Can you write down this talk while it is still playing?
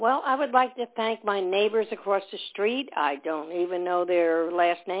Well, I would like to thank my neighbors across the street. I don't even know their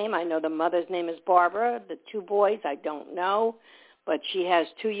last name. I know the mother's name is Barbara. The two boys, I don't know. But she has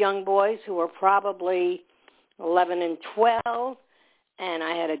two young boys who are probably 11 and 12. And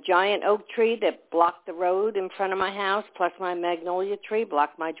I had a giant oak tree that blocked the road in front of my house, plus my magnolia tree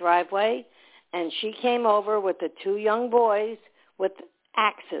blocked my driveway. And she came over with the two young boys with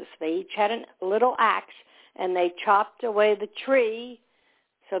axes. They each had a little axe, and they chopped away the tree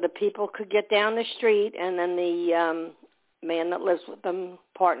so the people could get down the street. And then the man that lives with them,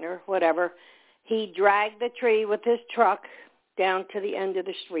 partner, whatever, he dragged the tree with his truck down to the end of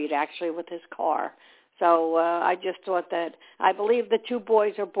the street, actually, with his car. So I just thought that I believe the two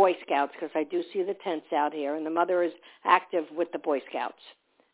boys are Boy Scouts because I do see the tents out here, and the mother is active with the Boy Scouts.